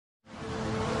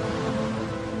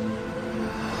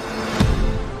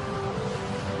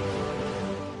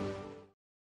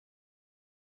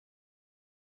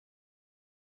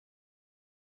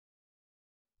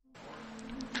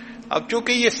اب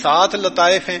چونکہ یہ 7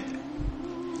 لطائف ہیں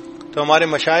تو ہمارے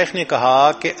مشائخ نے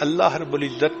کہا کہ اللہ رب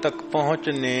العزت تک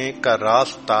پہنچنے کا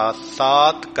راستہ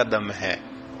 7 قدم ہے.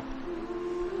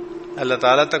 اللہ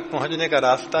تعالیٰ تک پہنچنے کا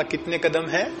راستہ کتنے قدم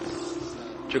ہے؟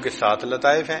 چونکہ 7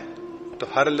 لطائف ہیں تو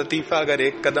ہر لطیفہ اگر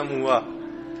 1 قدم ہوا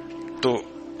تو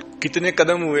کتنے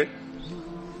قدم ہوئے؟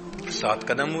 7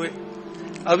 قدم ہوئے.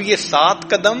 اب یہ 7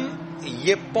 قدم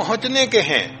یہ پہنچنے کے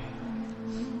ہیں.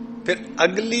 پھر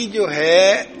اگلی جو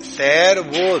ہے سیر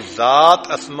وہ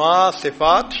ذات، اسماء،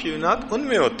 صفات، شیونات ان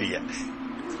میں ہوتی ہے.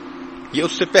 یہ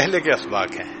اس سے پہلے کے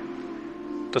اسباق ہیں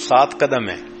تو 7 قدم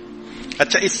ہیں.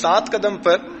 اچھا، اس 7 قدم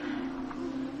پر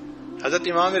حضرت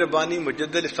امام ربانی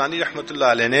مجدد ثانی رحمت اللہ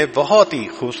علیہ نے بہت ہی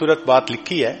خوبصورت بات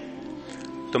لکھی ہے.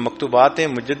 تو مکتوبات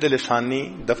مجدد ثانی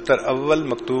دفتر اول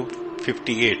مکتوب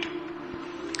 58.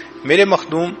 میرے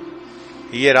مخدوم،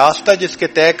 یہ راستہ جس کے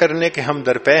طے کرنے کے ہم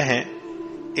درپے ہیں،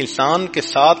 انسان کے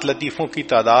 7 لطیفوں کی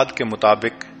تعداد کے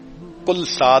مطابق کل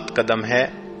 7 قدم ہے،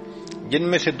 جن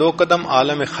میں سے 2 قدم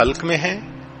عالم خلق میں ہیں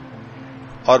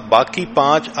اور باقی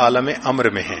 5 عالم امر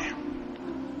میں ہیں.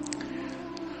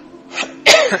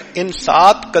 ان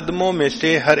 7 قدموں میں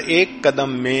سے ہر ایک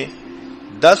قدم میں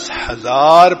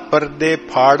 10,000 پردے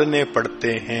پھاڑنے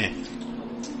پڑتے ہیں.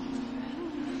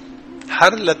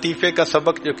 ہر لطیفے کا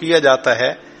سبق جو کیا جاتا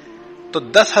ہے تو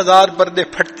 10,000 پردے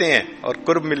پھٹتے ہیں اور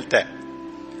قرب ملتا ہے.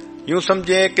 یوں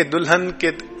سمجھیں کہ دلہن کے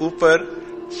اوپر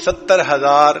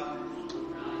 70,000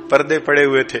 پردے پڑے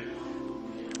ہوئے تھے.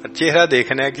 چہرہ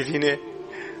دیکھنا ہے کسی نے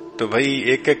تو بھائی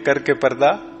ایک ایک کر کے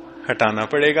پردہ ہٹانا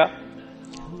پڑے گا،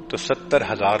 تو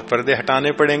 70,000 پردے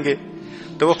ہٹانے پڑیں گے.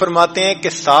 تو وہ فرماتے ہیں کہ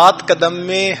 7 قدم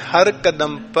میں ہر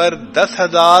قدم پر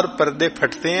 10,000 پردے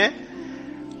پھٹتے ہیں،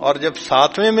 اور جب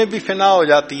 7ویں میں بھی فنا ہو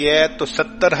جاتی ہے تو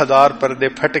 70,000 پردے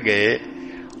پھٹ گئے.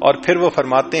 اور پھر وہ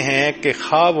فرماتے ہیں کہ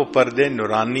خواہ وہ پردے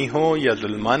نورانی ہوں یا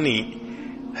ظلمانی.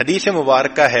 حدیث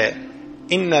مبارکہ ہے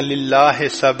ان للہ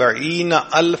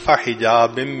 70,000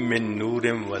 حجاب من نور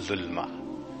و ظلمہ.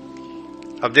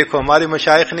 اب دیکھو ہمارے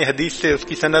مشائخ نے حدیث سے اس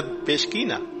کی سند پیش کی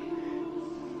نا.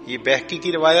 یہ بہقی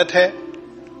کی روایت ہے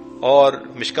اور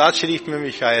مشکات شریف میں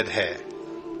بھی شاید ہے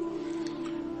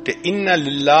کہ ان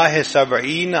للہ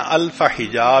 70,000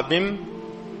 حجاب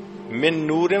من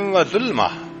نور و ظلمہ،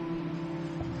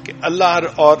 کہ اللہ.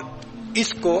 اور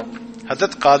اس کو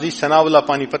حضرت قاضی ثناء اللہ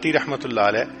پانی پتی رحمت اللہ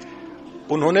علیہ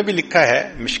انہوں نے بھی لکھا ہے،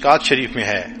 مشکات شریف میں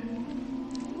ہے.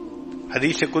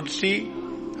 حدیث قدسی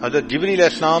حضرت جبریل علیہ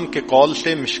السلام کے قول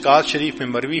سے مشکات شریف میں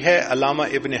مروی ہے. علامہ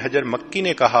ابن حجر مکی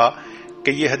نے کہا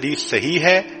کہ یہ حدیث صحیح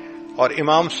ہے، اور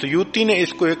امام سیوطی نے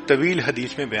اس کو ایک طویل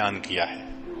حدیث میں بیان کیا ہے.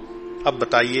 اب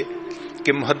بتائیے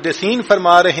کہ محدثین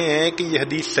فرما رہے ہیں کہ یہ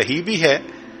حدیث صحیح بھی ہے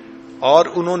اور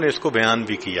انہوں نے اس کو بیان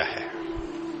بھی کیا ہے.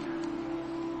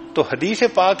 تو حدیث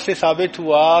پاک سے ثابت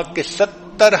ہوا کہ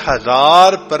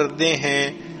 70,000 پردے ہیں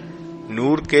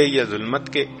نور کے یا ظلمت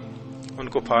کے، ان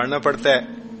کو پھاڑنا پڑتا ہے.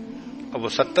 اب وہ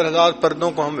 70,000 پردوں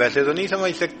کو ہم ویسے تو نہیں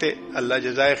سمجھ سکتے. اللہ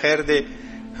جزائے خیر دے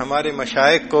ہمارے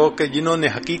مشائخ کو کہ جنہوں نے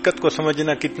حقیقت کو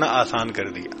سمجھنا کتنا آسان کر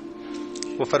دیا.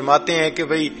 وہ فرماتے ہیں کہ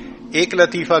بھئی ایک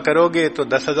لطیفہ کرو گے تو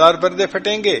 10,000 پردے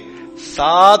پھٹیں گے،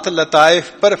 7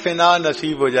 لطائف پر فنا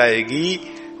نصیب ہو جائے گی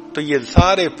تو یہ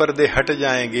سارے پردے ہٹ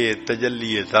جائیں گے،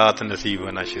 تجلی ذات نصیب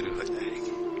ہونا شروع ہو جائے.